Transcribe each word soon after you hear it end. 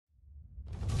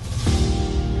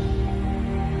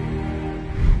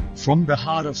From the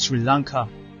heart of Sri Lanka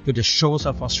to the shores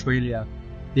of Australia,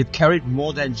 we've carried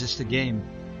more than just a game.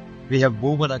 We have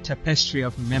woven a tapestry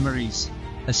of memories,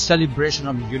 a celebration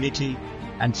of unity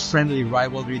and friendly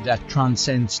rivalry that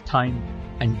transcends time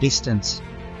and distance.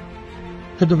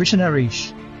 To the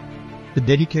visionaries, the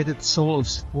dedicated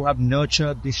souls who have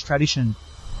nurtured this tradition,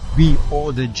 we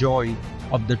owe the joy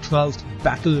of the 12th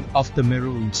Battle of the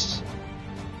Maroons.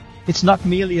 It's not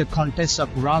merely a contest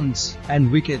of runs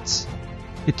and wickets,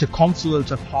 it's a confluence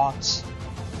of hearts,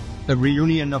 a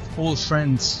reunion of old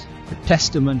friends, a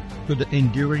testament to the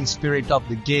enduring spirit of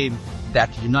the game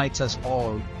that unites us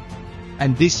all.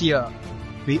 And this year,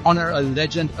 we honor a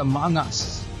legend among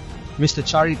us, Mr.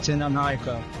 Charith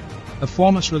Senanayake, a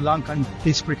former Sri Lankan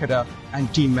Test cricketer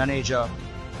and team manager,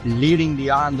 leading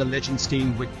the I Am the Legends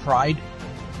team with pride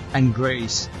and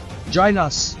grace. Join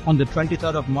us on the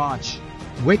 23rd of March.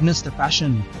 Witness the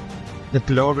passion, the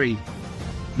glory,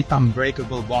 the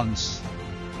unbreakable bonds.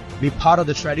 Be part of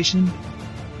the tradition,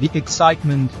 the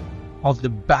excitement of the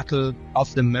Battle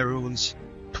of the Maroons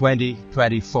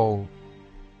 2024.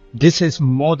 This is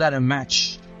more than a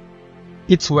match.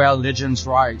 It's where legends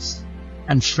rise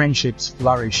and friendships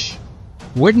flourish.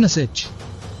 Witness it.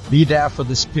 Be there for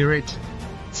the spirit,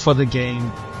 for the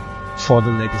game, for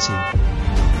the legacy.